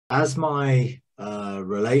as my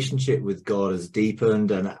relationship with God has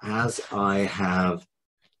deepened, and as I have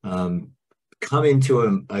come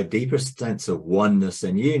into a deeper sense of oneness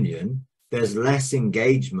and union, there's less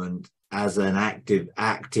engagement as an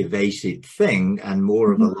activated thing and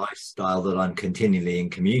more of a lifestyle that I'm continually in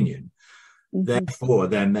communion. Therefore,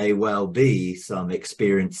 there may well be some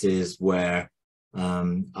experiences where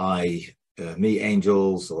I meet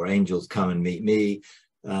angels, or angels come and meet me.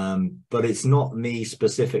 But it's not me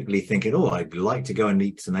specifically thinking, oh, I'd like to go and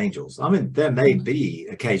meet some angels. I mean, there may be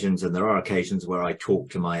occasions, and there are occasions, where I talk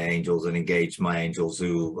to my angels and engage my angels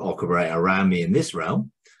who operate around me in this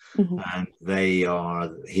realm. And they are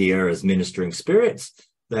here as ministering spirits.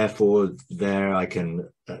 Therefore, there I can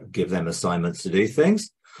give them assignments to do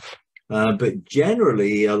things. But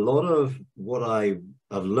generally, a lot of what I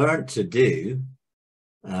have learned to do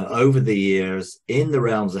over the years in the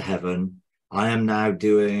realms of heaven, I am now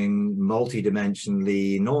doing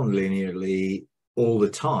multidimensionally, non-linearly all the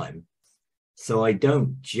time. So I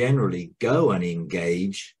don't generally go and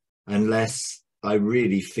engage unless I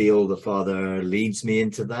really feel the Father leads me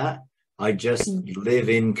into that. I just live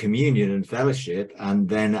in communion and fellowship, and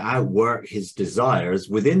then outwork his desires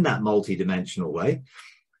within that multidimensional way.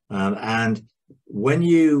 And when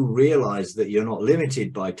you realize that you're not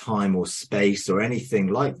limited by time or space or anything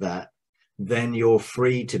like that, then you're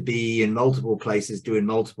free to be in multiple places doing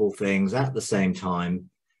multiple things at the same time,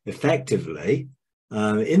 effectively,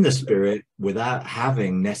 in the spirit, without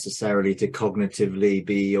having necessarily to cognitively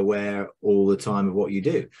be aware all the time of what you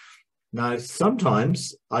do. Now,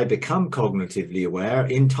 sometimes I become cognitively aware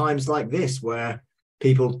in times like this, where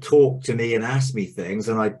people talk to me and ask me things,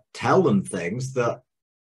 and I tell them things that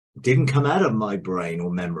didn't come out of my brain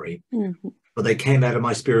or memory, but they came out of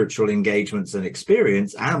my spiritual engagements and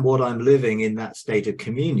experience, and what I'm living in that state of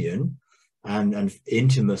communion and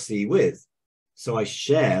intimacy with. So I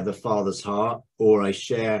share the Father's heart, or I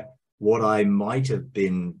share what I might have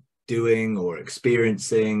been doing or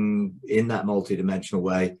experiencing in that multidimensional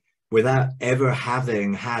way, without ever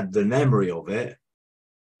having had the memory of it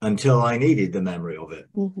until I needed the memory of it.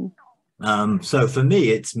 So for me,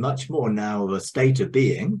 it's much more now of a state of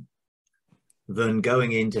being than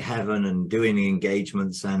going into heaven and doing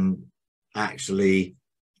engagements and actually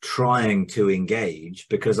trying to engage,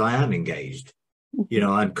 because I am engaged. You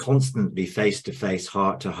know, I'm constantly face to face,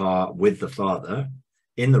 heart to heart with the Father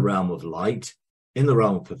in the realm of light, in the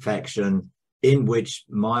realm of perfection, in which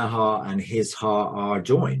my heart and his heart are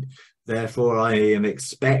joined. Therefore, I am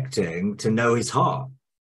expecting to know his heart.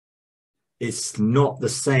 It's not the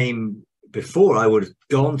same. Before, I would have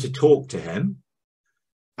gone to talk to him,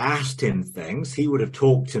 asked him things, he would have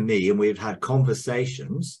talked to me, and we've had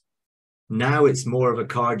conversations. Now it's more of a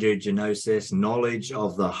cardiogenosis, knowledge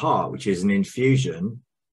of the heart, which is an infusion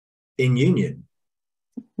in union,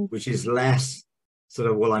 which is less sort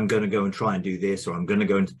of, well, I'm going to go and try and do this, or I'm going to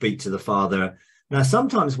go and speak to the Father. Now,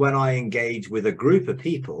 sometimes when I engage with a group of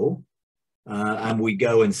people and we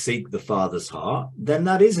go and seek the Father's heart, then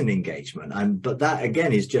that is an engagement. But that,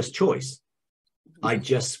 again, is just choice. I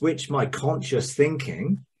just switch my conscious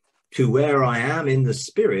thinking to where I am in the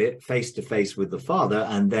spirit, face to face with the Father,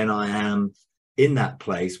 and then I am in that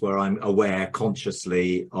place where I'm aware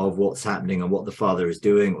consciously of what's happening and what the Father is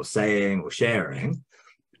doing or saying or sharing.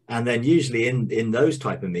 And then usually in those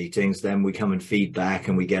type of meetings, then we come and feed back,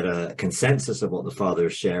 and we get a consensus of what the Father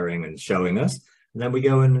is sharing and showing us, and then we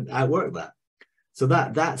go and outwork that. So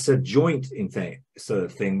that's a joint sort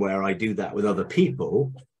of thing where I do that with other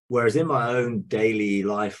people, whereas in my own daily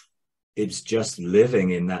life, it's just living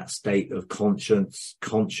in that state of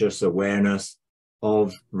conscious awareness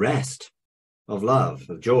of rest, of love,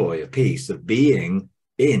 of joy, of peace, of being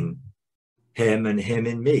in him and him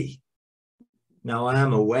in me. Now, I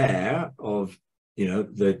am aware of,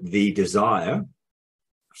 the desire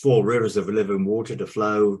for rivers of living water to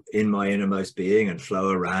flow in my innermost being and flow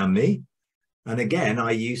around me. And again,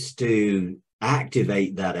 I used to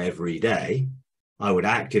activate that every day. I would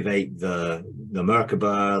activate the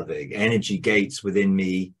Merkaba, the energy gates within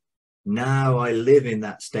me. Now I live in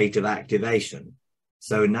that state of activation.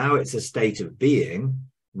 So now it's a state of being,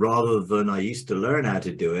 rather than I used to learn how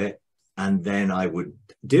to do it and then I would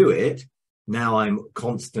do it. Now I'm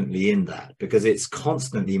constantly in that, because it's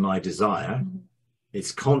constantly my desire.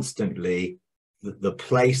 It's constantly the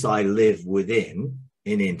place I live within,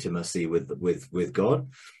 in intimacy with God.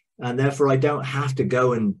 And therefore, I don't have to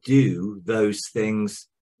go and do those things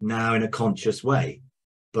now in a conscious way,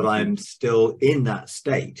 but I'm still in that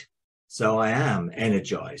state. So I am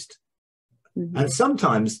energized. And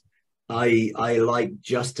sometimes I like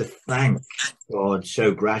just to thank God,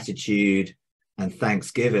 show gratitude, and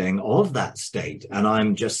thanksgiving of that state. And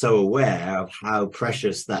I'm just so aware of how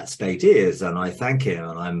precious that state is. And I thank him,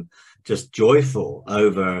 and I'm just joyful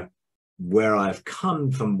over where I've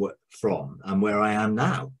come from and where I am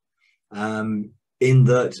now. In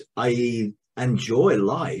that I enjoy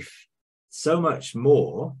life so much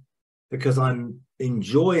more because I'm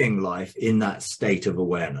enjoying life in that state of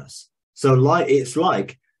awareness. So it's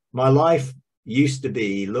like my life used to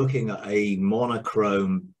be looking at a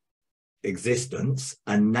monochrome existence,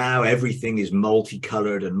 and now everything is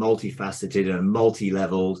multicolored and multifaceted and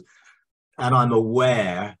multi-leveled, and I'm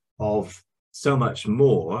aware of so much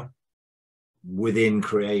more within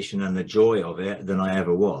creation and the joy of it than I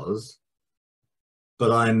ever was.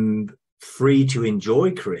 But I'm free to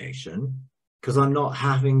enjoy creation because I'm not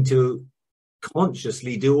having to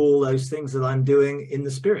consciously do all those things that I'm doing in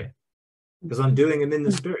the spirit, because I'm doing them in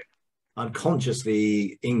the spirit. I'm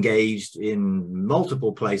consciously engaged in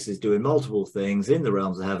multiple places, doing multiple things in the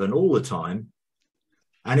realms of heaven all the time.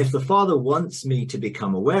 And if the Father wants me to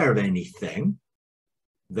become aware of anything,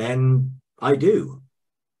 then I do.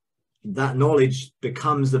 That knowledge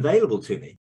becomes available to me.